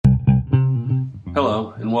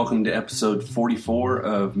Hello, and welcome to episode 44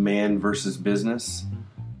 of Man vs. Business.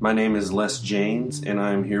 My name is Les Janes, and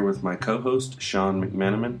I am here with my co-host, Sean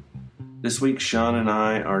McMenamin. This week, Sean and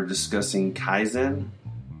I are discussing Kaizen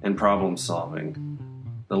and problem solving,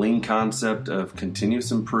 the lean concept of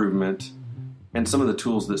continuous improvement, and some of the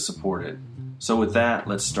tools that support it. So with that,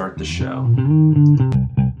 let's start the show.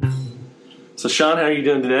 So Sean, how are you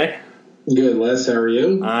doing today? Good, Les. How are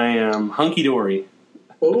you? I am hunky-dory.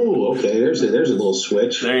 Oh, okay. There's a little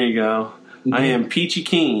switch. There you go. Mm-hmm. I am peachy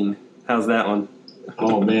keen. How's that one?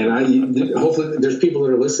 Oh, man. Hopefully there's people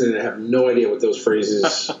that are listening that have no idea what those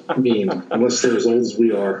phrases mean, unless they're as old as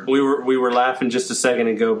we are. We were laughing just a second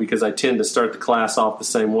ago because I tend to start the class off the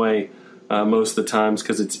same way most of the times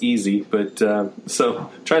because it's easy. But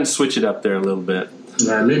so trying to switch it up there a little bit. All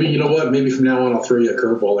right, maybe, you know what? Maybe from now on I'll throw you a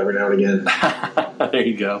curveball every now and again. There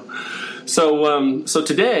you go. So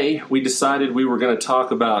today we decided we were going to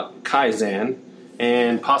talk about Kaizen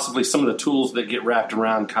and possibly some of the tools that get wrapped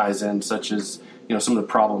around Kaizen, such as some of the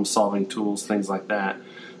problem-solving tools, things like that.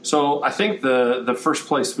 So I think the first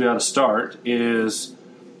place we ought to start is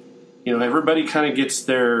everybody kind of gets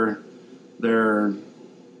their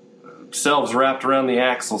selves wrapped around the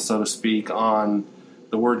axle, so to speak, on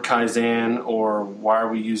the word Kaizen or why are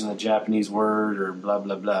we using a Japanese word or blah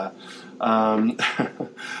blah blah.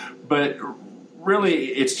 But really,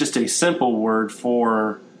 it's just a simple word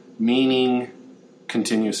for meaning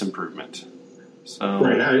continuous improvement. So,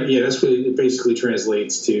 right. That's what it basically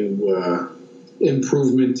translates to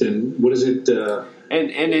improvement and what is it? And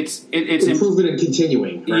it's improvement and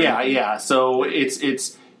continuing. Right? Yeah. So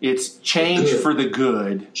it's change for the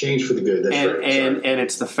good. Change for the good. That's right. And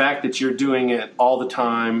it's the fact that you're doing it all the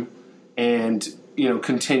time and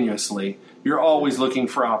continuously. You're always looking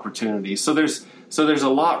for opportunities. So there's a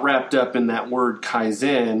lot wrapped up in that word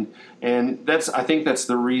Kaizen, and I think that's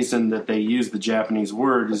the reason that they use the Japanese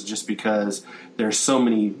word is just because there's so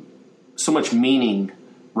much meaning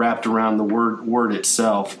wrapped around the word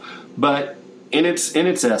itself. But in its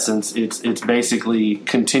essence, it's basically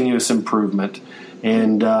continuous improvement,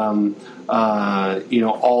 and all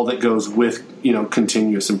that goes with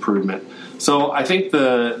continuous improvement. So I think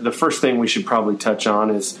the first thing we should probably touch on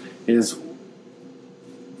is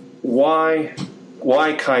why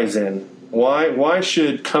Kaizen? Why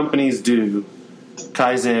should companies do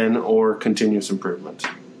Kaizen or continuous improvement?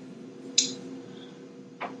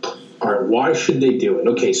 All right, why should they do it?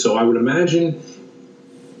 Okay, so I would imagine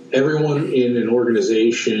everyone in an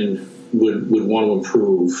organization would want to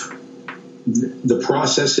improve the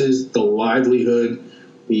processes, the livelihood,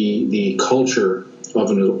 the culture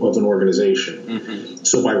of an organization. Mm-hmm.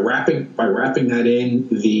 So by wrapping that in,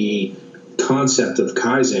 the concept of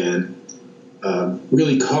Kaizen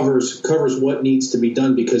really covers what needs to be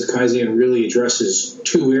done, because Kaizen really addresses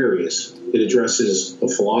two areas. It addresses a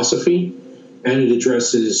philosophy, and it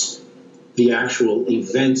addresses the actual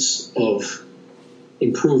events of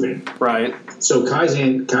improving. Right. So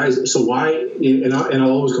Kaizen. So why? And I'll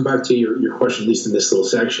always come back to your question, at least in this little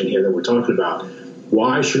section here that we're talking about.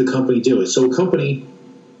 Why should a company do it? So a company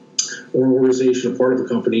or an organization, a part of a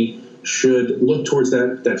company, should look towards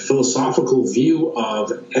that philosophical view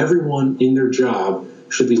of everyone in their job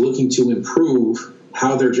should be looking to improve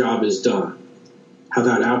how their job is done, how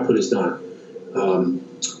that output is done.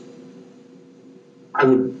 I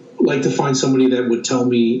would like to find somebody that would tell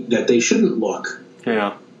me that they shouldn't look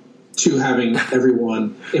to having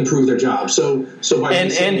everyone improve their job. So by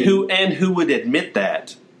who would admit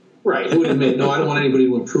that? Right, who would admit, no, I don't want anybody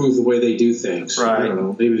to improve the way they do things. Right. I don't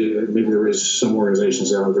know. Maybe there are some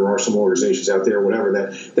organizations out there, whatever,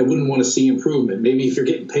 that wouldn't want to see improvement. Maybe if you're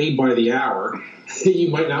getting paid by the hour,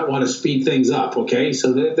 you might not want to speed things up. Okay,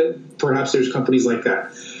 so that perhaps there's companies like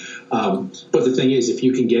that. But the thing is, if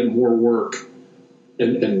you can get more work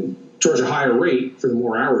and charge a higher rate for the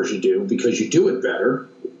more hours you do because you do it better,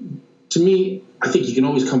 to me, I think you can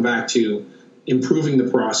always come back to improving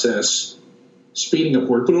the process, speeding up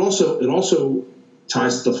work, but it also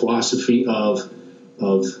ties to the philosophy of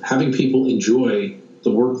having people enjoy the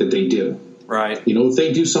work that they do. Right. If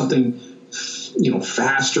they do something,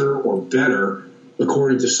 faster or better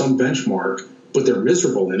according to some benchmark, but they're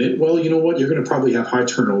miserable in it, well, you know what? You're going to probably have high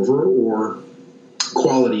turnover or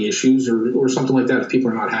quality issues or something like that if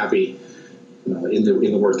people are not happy in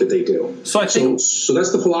the work that they do. So I think so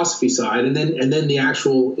that's the philosophy side, and then the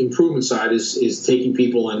actual improvement side is taking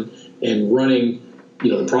people and running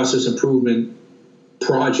the process improvement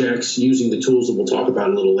projects using the tools that we'll talk about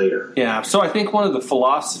a little later. Yeah. So I think one of the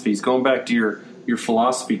philosophies, going back to your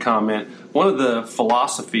philosophy comment, one of the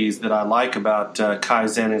philosophies that I like about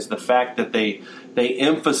Kaizen is the fact that they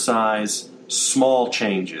emphasize small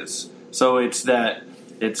changes. So it's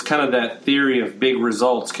kind of that theory of big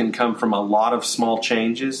results can come from a lot of small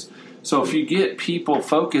changes. So if you get people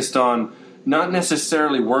focused on not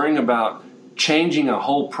necessarily worrying about changing a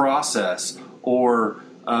whole process or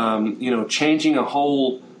changing a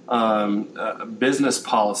whole business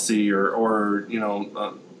policy or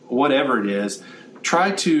whatever it is,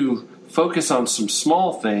 try to focus on some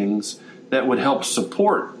small things that would help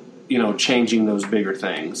support changing those bigger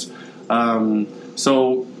things.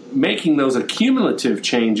 So making those accumulative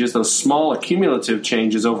changes, those small accumulative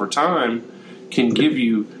changes over time, can give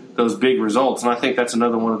you those big results. And I think that's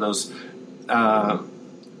another one of those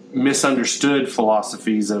misunderstood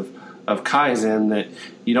philosophies of Kaizen, that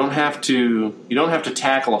you don't have to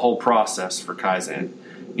tackle a whole process for Kaizen.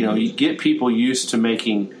 You get people used to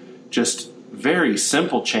making just very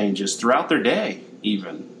simple changes throughout their day,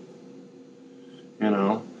 even.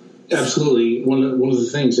 Absolutely. One of the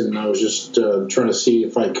things, and I was just trying to see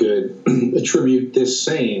if I could attribute this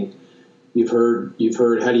saying. You've heard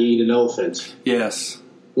how do you eat an elephant? Yes.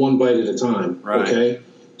 One bite at a time. Right. Okay.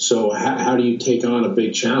 So how do you take on a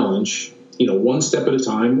big challenge? One step at a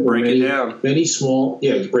time, or break it down. Many small.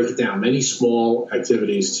 Yeah, you break it down. Many small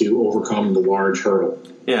activities to overcome the large hurdle.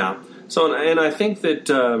 Yeah. So, and I think that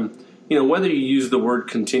whether you use the word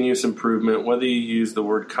continuous improvement, whether you use the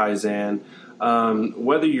word Kaizen,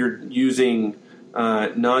 whether you're using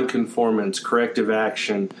nonconformance, corrective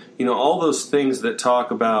action, all those things that talk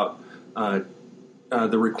about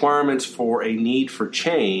the requirements for a need for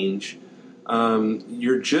change,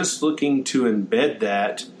 you're just looking to embed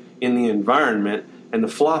that in the environment, and the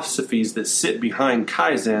philosophies that sit behind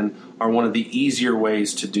Kaizen are one of the easier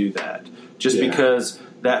ways to do that. Because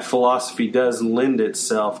that philosophy does lend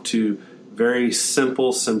itself to very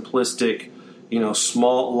simple, simplistic,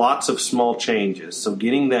 lots of small changes. So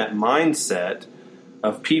getting that mindset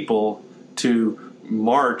of people to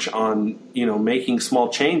march on, making small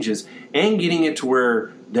changes and getting it to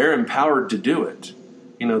where they're empowered to do it.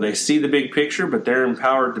 They see the big picture, but they're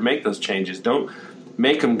empowered to make those changes. Don't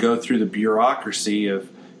make them go through the bureaucracy of,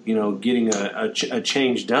 getting a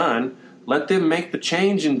change done. Let them make the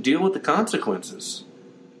change and deal with the consequences.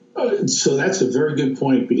 So that's a very good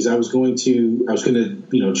point, because I was going to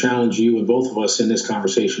challenge you and both of us in this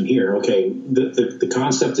conversation here. Okay, the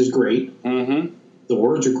concept is great. Mm-hmm. The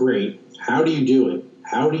words are great. How do you do it?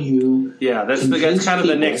 How do you? Yeah, that's kind of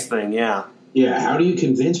the next thing. Yeah. Yeah. How do you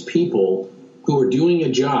convince people who are doing a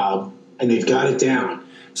job and they've got it down?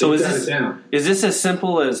 So is this as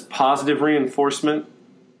simple as positive reinforcement?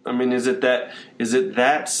 I mean, is it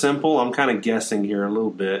that simple? I'm kind of guessing here a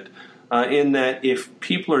little bit. In that if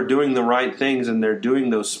people are doing the right things and they're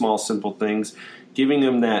doing those small, simple things, giving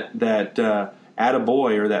them that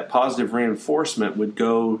attaboy or that positive reinforcement would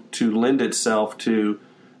go to lend itself to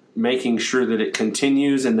making sure that it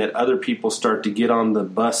continues and that other people start to get on the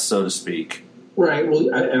bus, so to speak. Right. Well,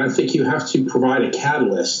 and I think you have to provide a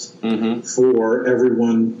catalyst mm-hmm. for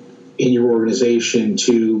everyone in your organization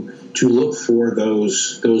to look for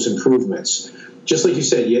those improvements. Just like you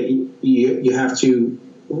said, you have to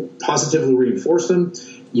positively reinforce them.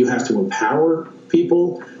 You have to empower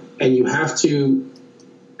people, and you have to.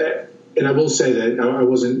 And I will say that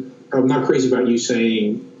I'm not crazy about you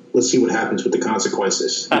saying, let's see what happens with the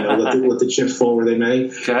consequences. Let the chips fall where they may.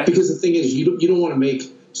 Okay. Because the thing is, you don't want to make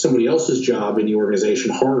somebody else's job in the organization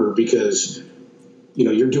harder because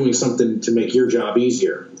you're doing something to make your job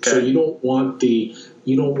easier. Okay. So you don't want the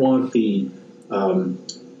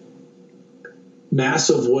mass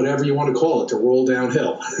of whatever you want to call it to roll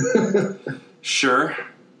downhill. Sure.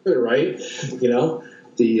 Right.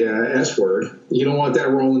 The S word. You don't want that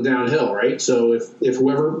rolling downhill, right? So if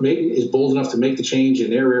whoever is bold enough to make the change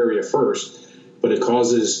in their area first, but it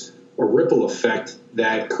causes a ripple effect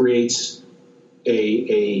that creates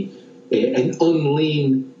an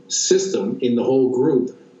unlean system in the whole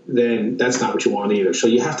group, then that's not what you want either. So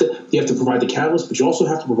you have to provide the catalyst, but you also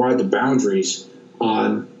have to provide the boundaries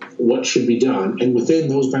on what should be done, and within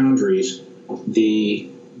those boundaries,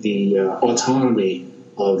 the autonomy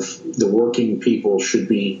of the working people should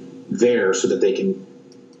be there so that they can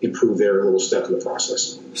improve their little step in the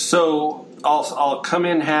process. So I'll come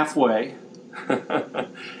in halfway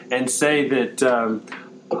and say that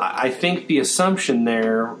I think the assumption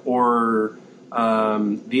there, or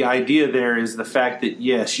the idea there, is the fact that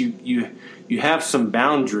yes, you have some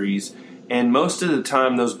boundaries, and most of the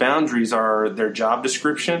time those boundaries are their job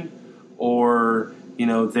description or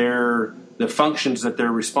the functions that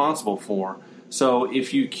they're responsible for. So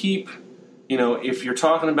if you keep, if you're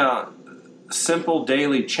talking about simple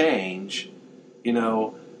daily change,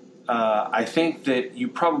 I think that you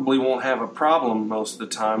probably won't have a problem most of the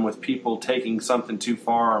time with people taking something too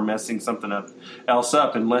far or messing something else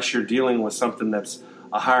up unless you're dealing with something that's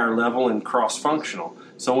a higher level and cross-functional.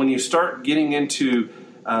 So when you start getting into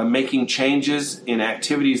making changes in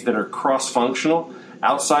activities that are cross-functional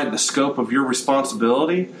outside the scope of your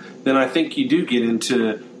responsibility, then I think you do get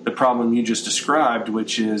into the problem you just described,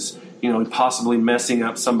 which is, possibly messing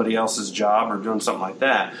up somebody else's job or doing something like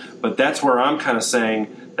that. But that's where I'm kind of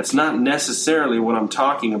saying that's not necessarily what I'm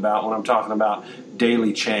talking about when I'm talking about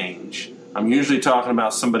daily change. I'm usually talking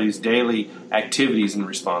about somebody's daily activities and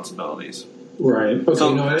responsibilities. Right.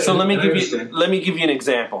 Okay, so let me give you an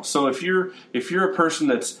example. So if you're a person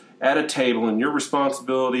that's at a table and your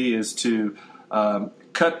responsibility is to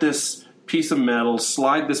cut this piece of metal,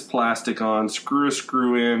 slide this plastic on, screw a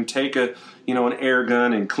screw in, take an air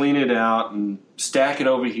gun and clean it out and stack it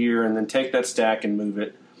over here, and then take that stack and move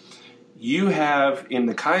it. You have, in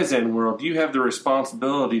the Kaizen world, you have the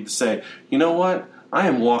responsibility to say, you know what? I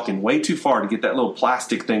am walking way too far to get that little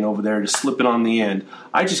plastic thing over there to slip it on the end.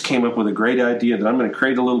 I just came up with a great idea that I'm going to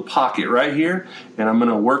create a little pocket right here, and I'm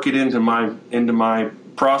going to work it into my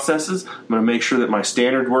processes. I'm going to make sure that my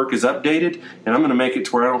standard work is updated, and I'm going to make it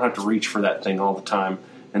to where I don't have to reach for that thing all the time,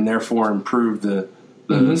 and therefore improve the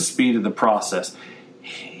speed of the process.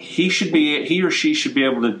 He or she should be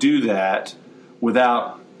able to do that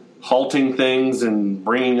without halting things and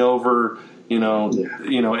bringing over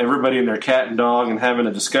everybody and their cat and dog and having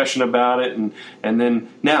a discussion about it. And then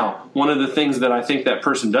now, one of the things that I think that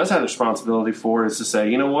person does have the responsibility for is to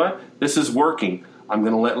say, you know what, this is working. I'm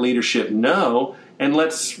going to let leadership know, and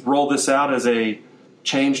let's roll this out as a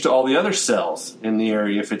change to all the other cells in the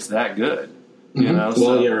area if it's that good.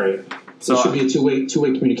 Well, you're right. So it should be a two-way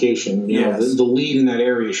communication. Yes. The lead in that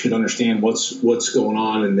area should understand what's going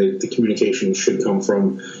on, and the communication should come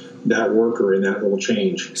from that worker in that little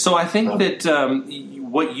change. So I think that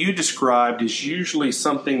what you described is usually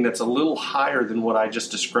something that's a little higher than what I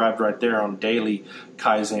just described right there on daily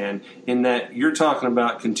Kaizen, in that you're talking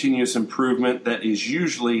about continuous improvement that is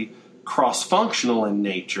usually cross-functional in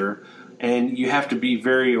nature, and you have to be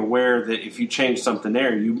very aware that if you change something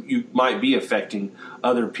there, you might be affecting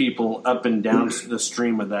other people up and down the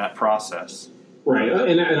stream of that process. Right,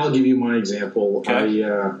 and I'll give you my example. Okay.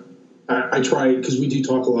 I try, because we do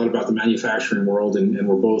talk a lot about the manufacturing world, and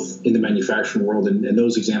we're both in the manufacturing world, and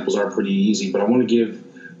those examples are pretty easy. But I want to give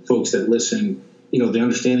folks that listen, the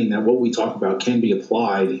understanding that what we talk about can be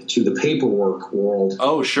applied to the paperwork world.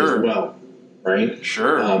 Oh, sure. As well, right?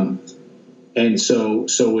 Sure. And so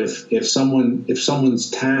if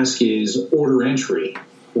someone's task is order entry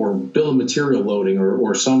or bill of material loading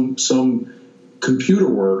or some computer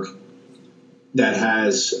work that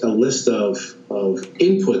has a list of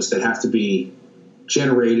inputs that have to be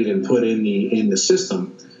generated and put in the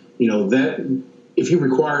system, that if you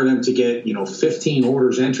require them to get 15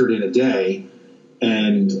 orders entered in a day,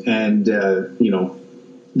 and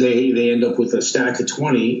they end up with a stack of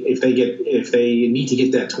 20. If they need to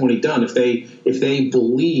get that 20 done, if they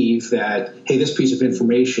believe that, hey, this piece of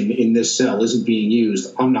information in this cell isn't being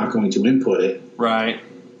used, I'm not going to input it. Right,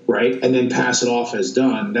 and then pass it off as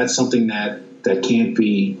done. That's something that can't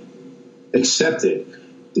be accepted.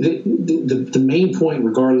 The main point,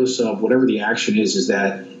 regardless of whatever the action is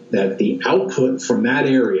that the output from that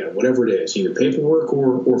area, whatever it is, either paperwork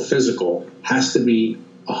or physical, has to be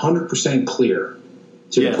 100% clear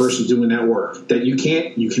to the person doing that work. That you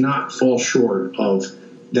cannot fall short of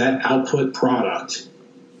that output product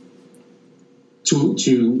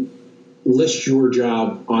to list your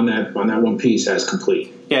job on that one piece as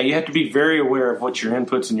complete. Yeah, you have to be very aware of what your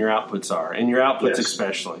inputs and your outputs are, and your outputs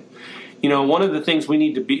especially. One of the things we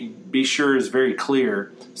need to be sure is very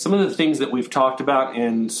clear. Some of the things that we've talked about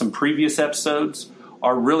in some previous episodes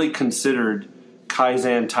are really considered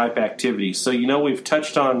Kaizen type activities. So we've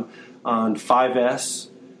touched on 5S,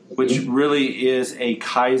 which really is a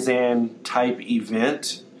Kaizen type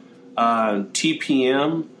event.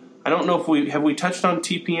 TPM. I don't know if we touched on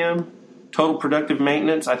TPM. Total Productive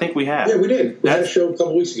Maintenance? I think we have. Yeah, we did. We had a show a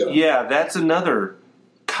couple weeks ago. Yeah, that's another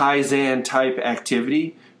Kaizen type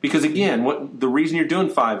activity. Because again, the reason you're doing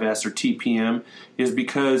 5S or TPM is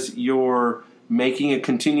because you're making a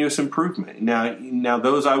continuous improvement. Now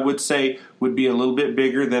those I would say would be a little bit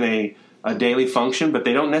bigger than a daily function, but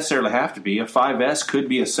they don't necessarily have to be. A 5S could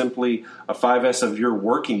be simply a 5S of your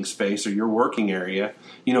working space or your working area.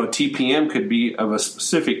 A TPM could be of a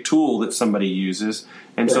specific tool that somebody uses.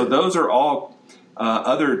 And so those are all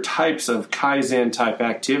other types of Kaizen type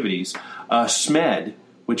activities. SMED,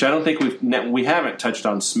 which I don't think we haven't touched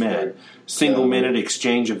on SMED, single minute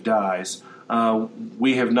exchange of dies.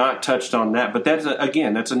 we have not touched on that. But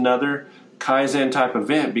that's another Kaizen type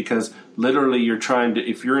event, because literally you're trying to,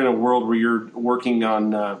 if you're in a world where you're working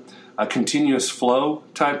on a continuous flow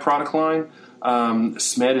type product line,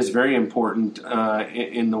 SMED is very important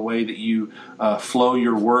in the way that you flow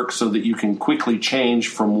your work so that you can quickly change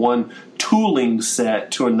from one tooling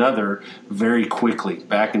set to another very quickly,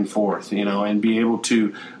 back and forth, and be able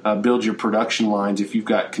to build your production lines. If you've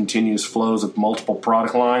got continuous flows of multiple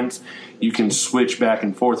product lines, you can switch back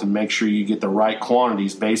and forth and make sure you get the right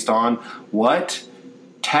quantities based on what?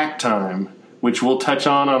 Tact time, which we'll touch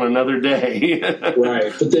on another day.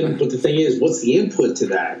 Right. But the thing is, what's the input to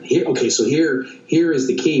that? Here is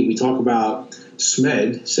the key. We talk about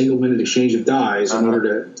SMED, single minute exchange of dies, in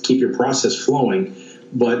order to keep your process flowing.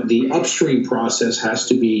 But the upstream process has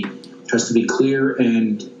to be clear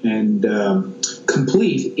and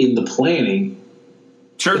complete in the planning.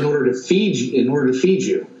 Sure. In order to feed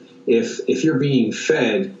you. If you're being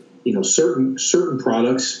fed, certain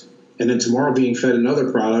products, and then tomorrow being fed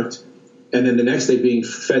another product, and then the next day being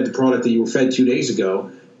fed the product that you were fed 2 days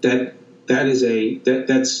ago, that's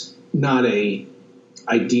not a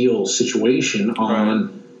ideal situation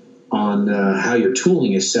on how your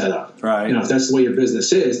tooling is set up. Right. If that's the way your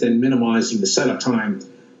business is, then minimizing the setup time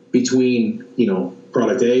between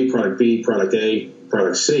product A, product B, product A,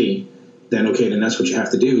 product C, then that's what you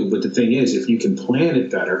have to do. But the thing is, if you can plan it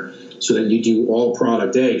better so that you do all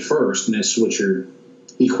product A first and then switch your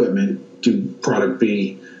equipment to product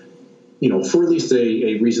B, for at least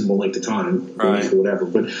a reasonable length of time, right, or whatever.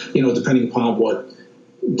 But, depending upon what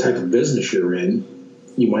type of business you're in,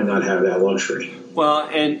 you might not have that luxury. Well,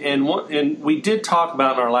 and we did talk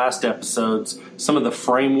about in our last episodes some of the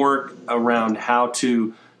framework around how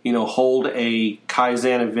to, hold a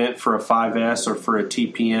Kaizen event for a 5S or for a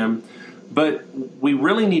TPM. But we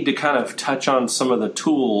really need to kind of touch on some of the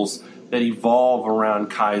tools that evolve around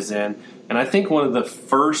Kaizen. And I think one of the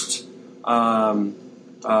first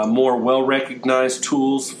more well-recognized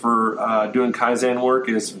tools for doing Kaizen work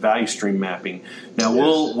is value stream mapping. Now,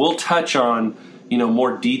 yes, we'll touch on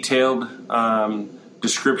more detailed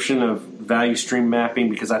description of value stream mapping,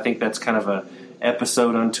 because I think that's kind of a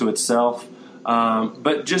episode unto itself.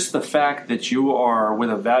 But just the fact that you are with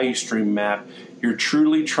a value stream map, you're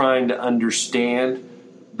truly trying to understand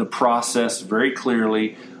the process very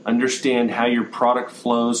clearly, understand how your product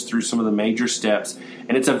flows through some of the major steps,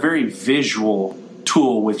 and it's a very visual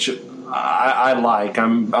tool, which I like.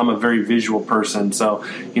 I'm a very visual person, so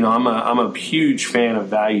I'm a huge fan of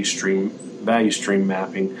value stream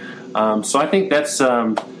mapping. So I think that's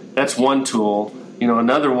one tool.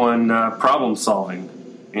 Another one, problem solving.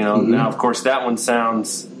 Now of course that one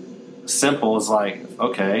sounds simple. It's like,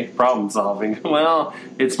 okay, problem solving. Well,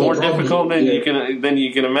 it's more difficult than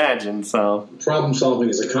you can imagine. So problem solving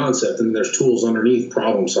is a concept, and there's tools underneath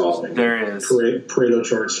problem solving. There is Pareto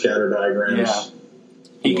charts, scatter diagrams. Yeah.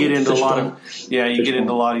 You get into a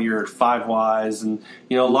lot of your 5 whys, and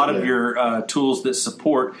a lot of your tools that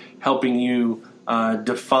support helping you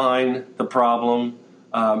define the problem,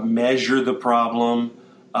 measure the problem,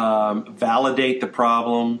 validate the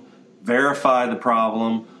problem, verify the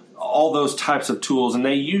problem, all those types of tools. And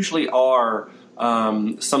they usually are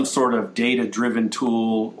some sort of data-driven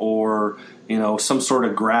tool, or some sort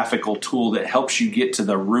of graphical tool that helps you get to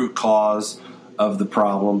the root cause of the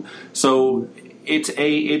problem. So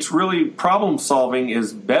it's really, problem solving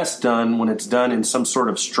is best done when it's done in some sort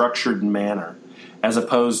of structured manner, as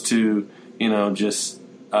opposed to just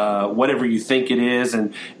whatever you think it is,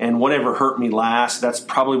 and whatever hurt me last, that's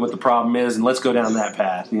probably what the problem is, and let's go down that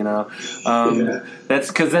path. That's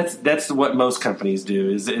because that's what most companies do,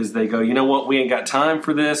 is they go, what, we ain't got time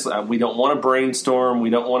for this, we don't want to brainstorm, we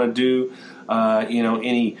don't want to do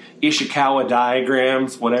any Ishikawa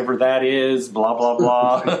diagrams, whatever that is, blah blah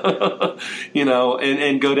blah,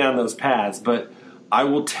 and go down those paths. But I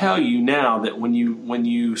will tell you now that when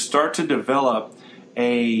you start to develop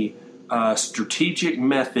a strategic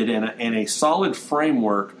method and a solid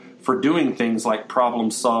framework for doing things like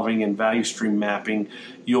problem solving and value stream mapping,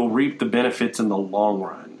 you'll reap the benefits in the long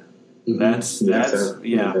run.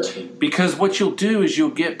 Mm-hmm. Because what you'll do is you'll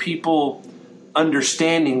get people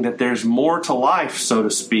understanding that there's more to life, so to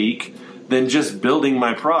speak, than just building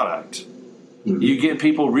my product. Mm-hmm. You get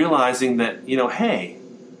people realizing that, hey,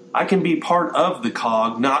 I can be part of the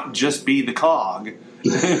cog, not just be the cog.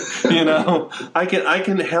 I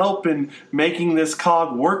can help in making this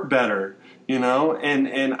cog work better,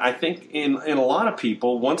 and I think in a lot of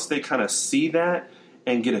people, once they kind of see that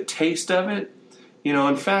and get a taste of it,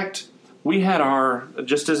 in fact, we had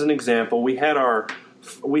just as an example, we had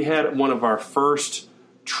one of our first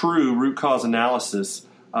true root cause analysis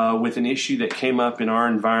with an issue that came up in our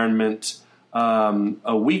environment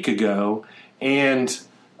a week ago, and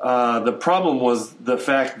the problem was the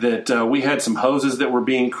fact that we had some hoses that were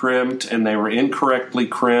being crimped, and they were incorrectly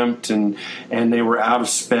crimped, and they were out of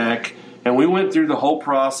spec. And we went through the whole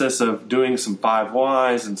process of doing some 5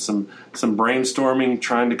 whys and some brainstorming,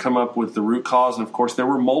 trying to come up with the root cause. And, of course, there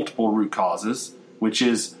were multiple root causes, which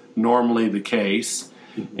is normally the case.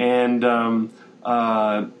 And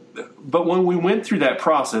but when we went through that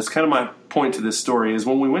process, kind of my point to this story is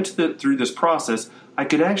when we went through this process, I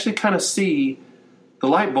could actually kind of see the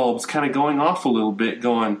light bulbs kind of going off a little bit,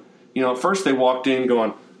 going, at first they walked in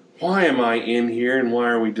going, why am I in here and why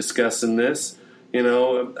are we discussing this?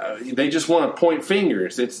 They just want to point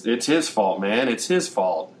fingers. It's his fault, man. It's his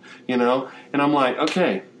fault, And I'm like,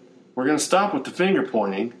 okay, we're going to stop with the finger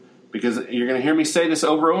pointing because you're going to hear me say this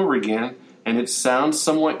over and over again, and it sounds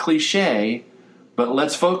somewhat cliche, but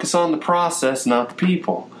let's focus on the process, not the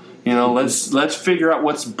people. Let's figure out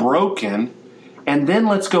what's broken, and then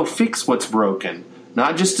let's go fix what's broken.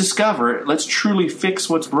 Not just discover it. Let's truly fix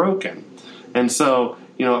what's broken. And so,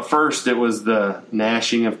 at first it was the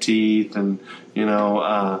gnashing of teeth and,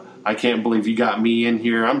 I can't believe you got me in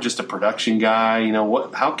here. I'm just a production guy.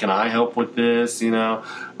 How can I help with this? I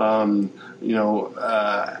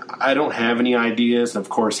don't have any ideas. And of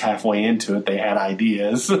course, halfway into it, they had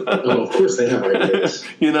ideas. Oh, of course they have ideas.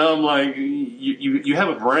 I'm like, you have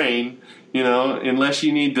a brain, unless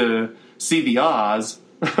you need to see the Oz,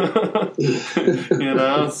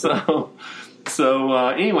 So,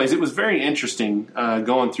 anyways, it was very interesting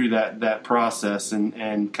going through that process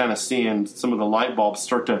and kind of seeing some of the light bulbs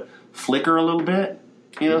start to flicker a little bit,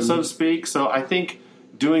 so to speak. So I think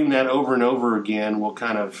doing that over and over again will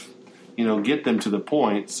kind of, get them to the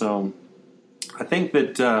point. So I think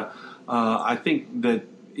that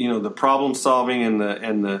the problem solving and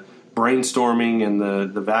the brainstorming and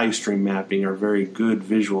the value stream mapping are very good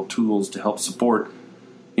visual tools to help support,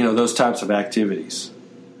 those types of activities.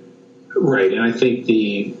 Right, and I think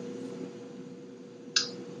the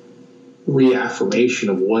reaffirmation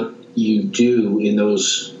of what you do in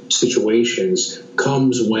those situations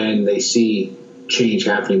comes when they see change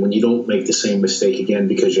happening, when you don't make the same mistake again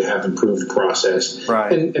because you have improved the process,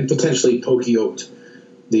 right, and potentially pokey-yoked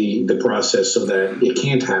the process so that it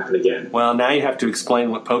can't happen again. Well, now you have to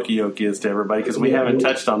explain what pokey-yoke is to everybody because we haven't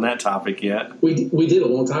touched on that topic yet. We did a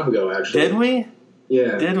long time ago, actually. Did we?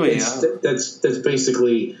 Yeah. Did we? That's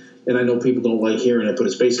basically, and I know people don't like hearing it, but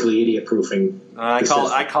it's basically idiot proofing. I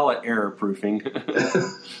call it error proofing.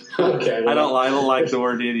 Okay. Well, I don't like the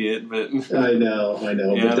word idiot, but I know.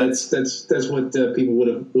 Yeah, but that's what people would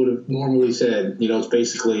have normally said. It's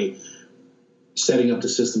basically setting up the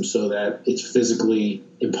system so that it's physically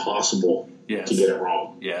impossible to get it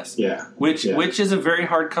wrong. Yes. Yeah. Which is a very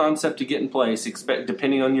hard concept to get in place,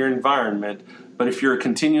 depending on your environment. But if you're a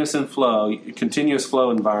continuous flow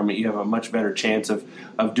environment, you have a much better chance of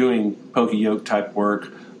doing pokey-yoke type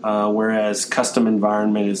work. Whereas custom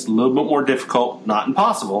environment is a little bit more difficult, not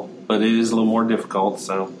impossible, but it is a little more difficult.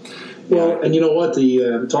 So, well, and you know what?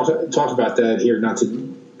 The talk about that here, not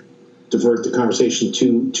to divert the conversation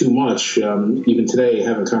too much. Even today,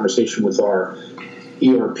 having a conversation with our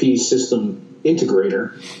ERP system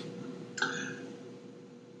integrator,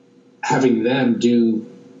 having them do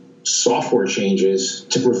software changes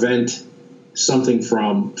to prevent something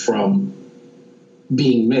from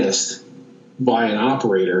being missed by an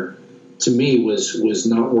operator, to me was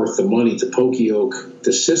not worth the money to pokey-yoke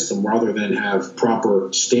the system rather than have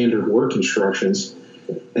proper standard work instructions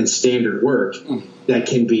and standard work that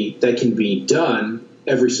can be done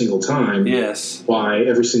every single time. Yes. By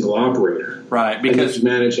every single operator. Right, because and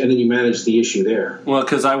then you manage the issue there. Well,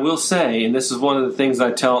 because I will say, and this is one of the things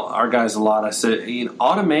I tell our guys a lot, I said,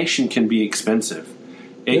 automation can be expensive.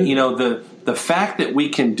 The fact that we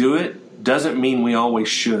can do it doesn't mean we always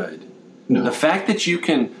should. No. The fact that you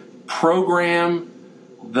can program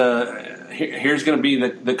here's going to be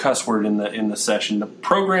the cuss word in the session, to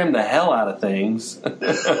program the hell out of things, that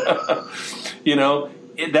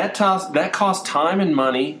costs time and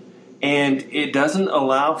money, and it doesn't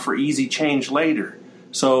allow for easy change later.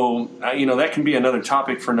 So, that can be another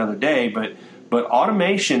topic for another day, but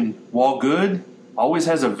automation, while good, always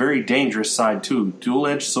has a very dangerous side too.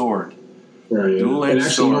 Dual-edged sword. Right. Dual-edged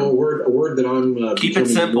sword. A word that I'm keep it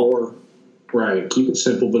simple. Right, keep it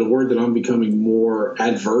simple, but a word that I'm becoming more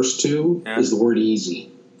adverse to is the word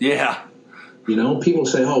easy. Yeah. People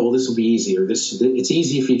say, oh, well, this will be easy, or it's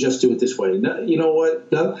easy if you just do it this way. No, you know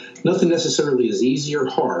what? Nothing necessarily is easy or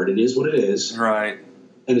hard. It is what it is. Right.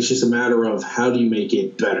 And it's just a matter of how do you make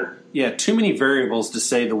it better. Yeah, too many variables to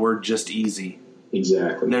say the word just easy.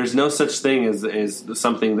 Exactly. There's no such thing as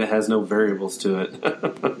something that has no variables to it.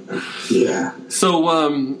 Yeah.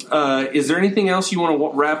 So, is there anything else you want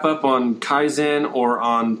to wrap up on Kaizen or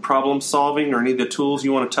on problem solving, or any of the tools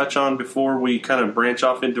you want to touch on before we kind of branch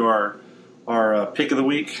off into our pick of the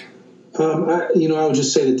week? I would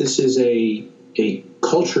just say that this is a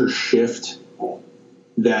culture shift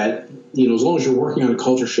that, as long as you're working on a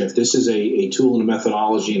culture shift, this is a tool and a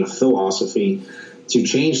methodology and a philosophy to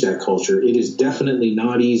change that culture. It is definitely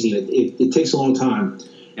not easy. It takes a long time.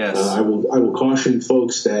 Yes. I will caution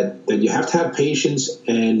folks that you have to have patience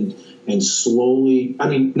and slowly. I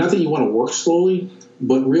mean, not that you want to work slowly,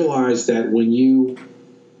 but realize that when you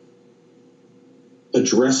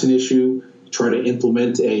address an issue, try to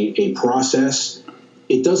implement a process,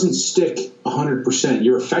 it doesn't stick 100%.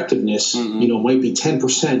 Your effectiveness, might be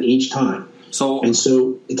 10% each time. So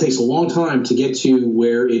it takes a long time to get to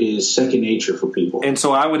where it is second nature for people. And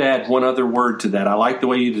so I would add one other word to that. I like the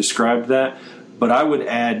way you described that, but I would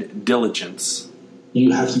add diligence.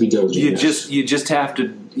 You have to be diligent. You just have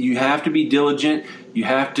to. You have to be diligent. You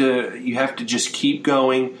have to just keep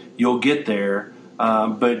going. You'll get there,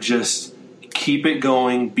 but just keep it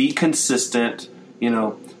going. Be consistent.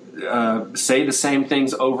 Say the same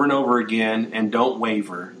things over and over again, and don't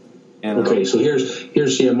waver. Okay, so here's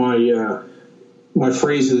my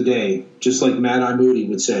phrase of the day, just like Mad-Eye Moody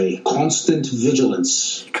would say: constant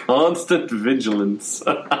vigilance. Constant vigilance.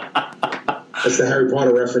 That's the Harry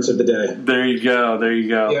Potter reference of the day. There you go.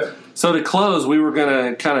 Yep. So to close, we were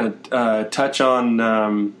going to kind of touch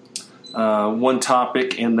on one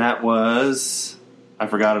topic, and that was, I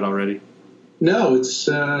forgot it already. No, it's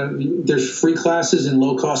there's free classes and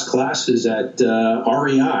low-cost classes at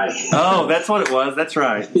REI. Oh, that's what it was. That's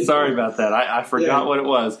right. Sorry about that. I forgot what it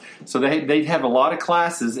was. So they have a lot of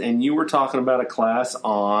classes, and you were talking about a class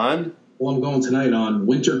on... Well, I'm going tonight on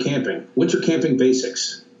winter camping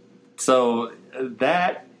basics. So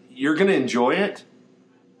that, you're going to enjoy it,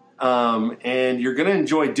 and you're going to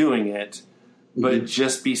enjoy doing it, but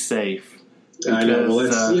just be safe. Because, I know. Well,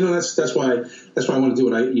 that's why I want to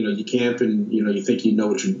do it. You camp and you think you know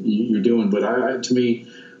what you're doing, but to me,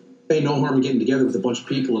 ain't no harm in getting together with a bunch of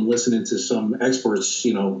people and listening to some experts,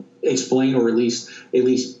 explain or at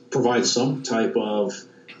least provide some type of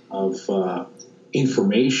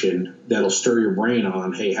information that'll stir your brain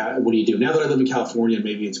on, hey, what do you do? Now that I live in California,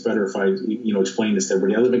 maybe it's better if I explain this to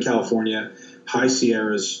everybody. I live in California, high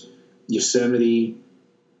Sierras, Yosemite,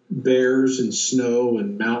 bears and snow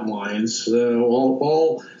and mountain lions,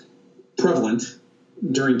 all prevalent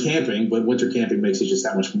during camping, but winter camping makes it just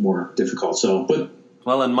that much more difficult. In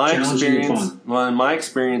my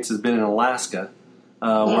experience has been in Alaska,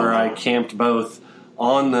 where I camped both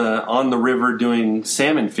on the river doing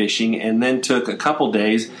salmon fishing, and then took a couple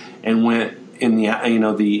days and went in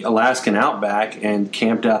the Alaskan outback and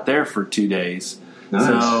camped out there for 2 days.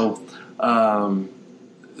 Nice.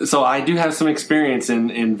 So I do have some experience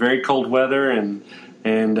in very cold weather and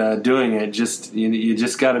doing it. Just you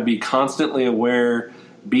just got to be constantly aware,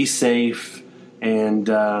 be safe, and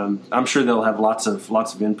I'm sure they'll have lots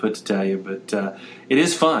of input to tell you. But it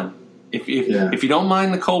is fun if you don't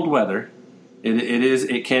mind the cold weather.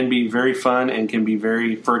 It can be very fun and can be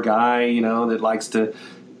very, for a guy that likes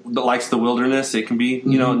the wilderness. It can be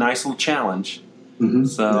a nice little challenge. Mm-hmm.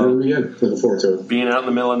 So looking forward to it. Being out in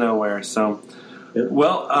the middle of nowhere. So. Yep.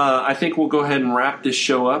 Well, I think we'll go ahead and wrap this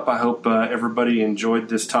show up. I hope everybody enjoyed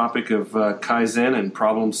this topic of Kaizen and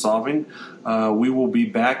problem solving. We will be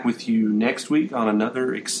back with you next week on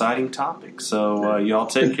another exciting topic. So y'all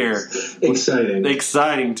take care.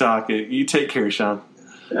 Exciting topic. You take care, Sean.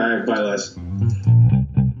 All right, bye, Les.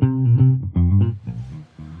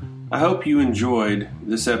 I hope you enjoyed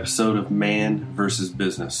this episode of Man vs.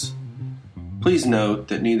 Business. Please note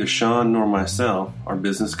that neither Sean nor myself are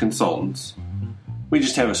business consultants. We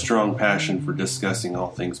just have a strong passion for discussing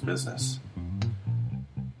all things business.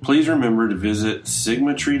 Please remember to visit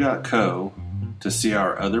sigmatree.co to see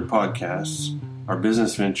our other podcasts, our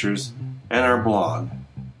business ventures, and our blog.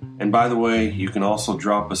 And by the way, you can also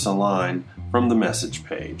drop us a line from the message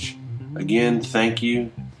page. Again, thank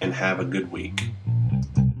you and have a good week.